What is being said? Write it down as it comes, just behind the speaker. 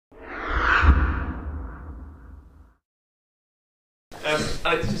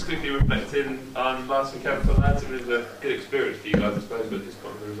Alex, just quickly reflecting on last weekend for lads, it was a good experience for you guys, I suppose, but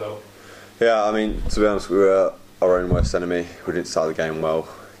disappointed with the result. Yeah, I mean, to be honest, we were our own worst enemy. We didn't start the game well,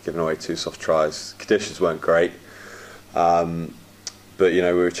 giving away 2 soft tries. Conditions weren't great, but you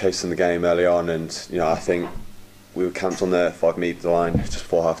know, we were chasing the game early on, and you know, I think we were camped on the 5 metre line just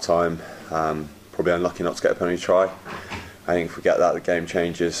before half time. Probably unlucky not to get a penalty try. I think if we get that, the game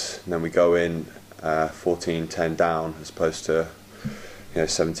changes, and then we go in 14-10 down as opposed to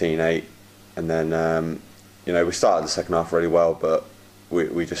 17-8, and then you know, we started the second half really well, but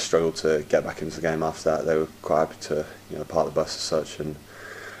we just struggled to get back into the game after that. They were quite happy to park the bus as such, and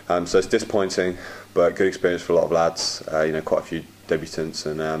so it's disappointing, but good experience for a lot of lads. Quite a few debutants,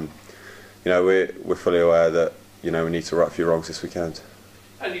 and we're fully aware that we need to right a few wrongs this weekend.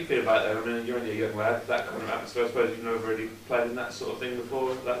 How do you feel about that? I mean, you're only a young lad, that kind of atmosphere. I suppose you've never really played in that sort of thing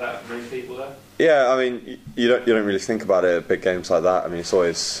before, like that many people there. Yeah, I mean, you don't really think about it at big games like that. I mean, it's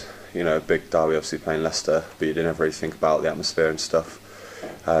always a big derby, obviously playing Leicester, but you didn't ever really think about the atmosphere and stuff,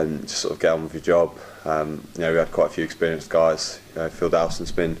 and just sort of get on with your job. We had quite a few experienced guys. Phil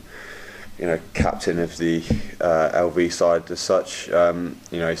Dowson's been captain of the LV side as such. He's done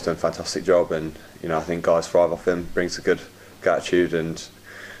a fantastic job, and I think guys thrive off him. Brings a good attitude and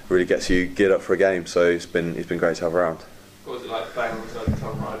really gets you geared up for a game. So he's been great to have around. What was it like playing alongside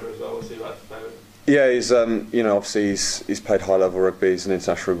Tom Ryder as well? What's he like to play with? Yeah, he's obviously he's played high level rugby. He's an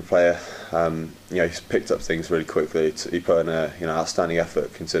international rugby player. He's picked up things really quickly. He put in a outstanding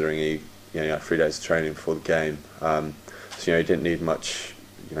effort, considering he had 3 days of training before the game. So he didn't need much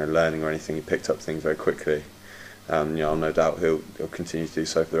learning or anything. He picked up things very quickly. No doubt he'll continue to do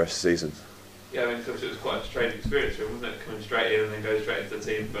so for the rest of the season. Yeah, I mean, it was quite a strange experience for him, wasn't it? Coming straight in and then going straight into the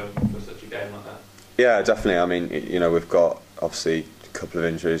team for such a game like that. Yeah, definitely. I mean, we've got obviously a couple of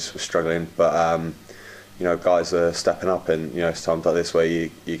injuries. We're struggling, but guys are stepping up, and it's times like this where you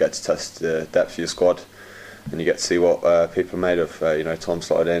get to test the depth of your squad, and you get to see what people are made of. Tom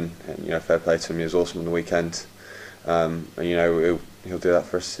slotted in, and fair play to him. He was awesome on the weekend, and he'll do that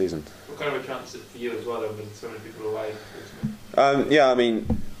for the rest of the season. What kind of a chance is it for you as well, then, with so many people away? Yeah, I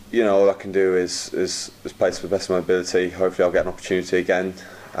mean, all I can do is play to the best of my ability. Hopefully I'll get an opportunity again.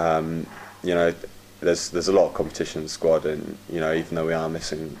 There's a lot of competition in the squad, and even though we are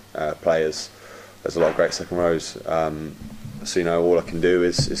missing players, there's a lot of great second rows. So all I can do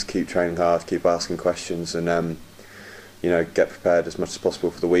is keep training hard, keep asking questions, and get prepared as much as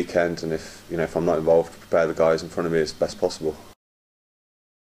possible for the weekend. And if I'm not involved, prepare the guys in front of me as best possible.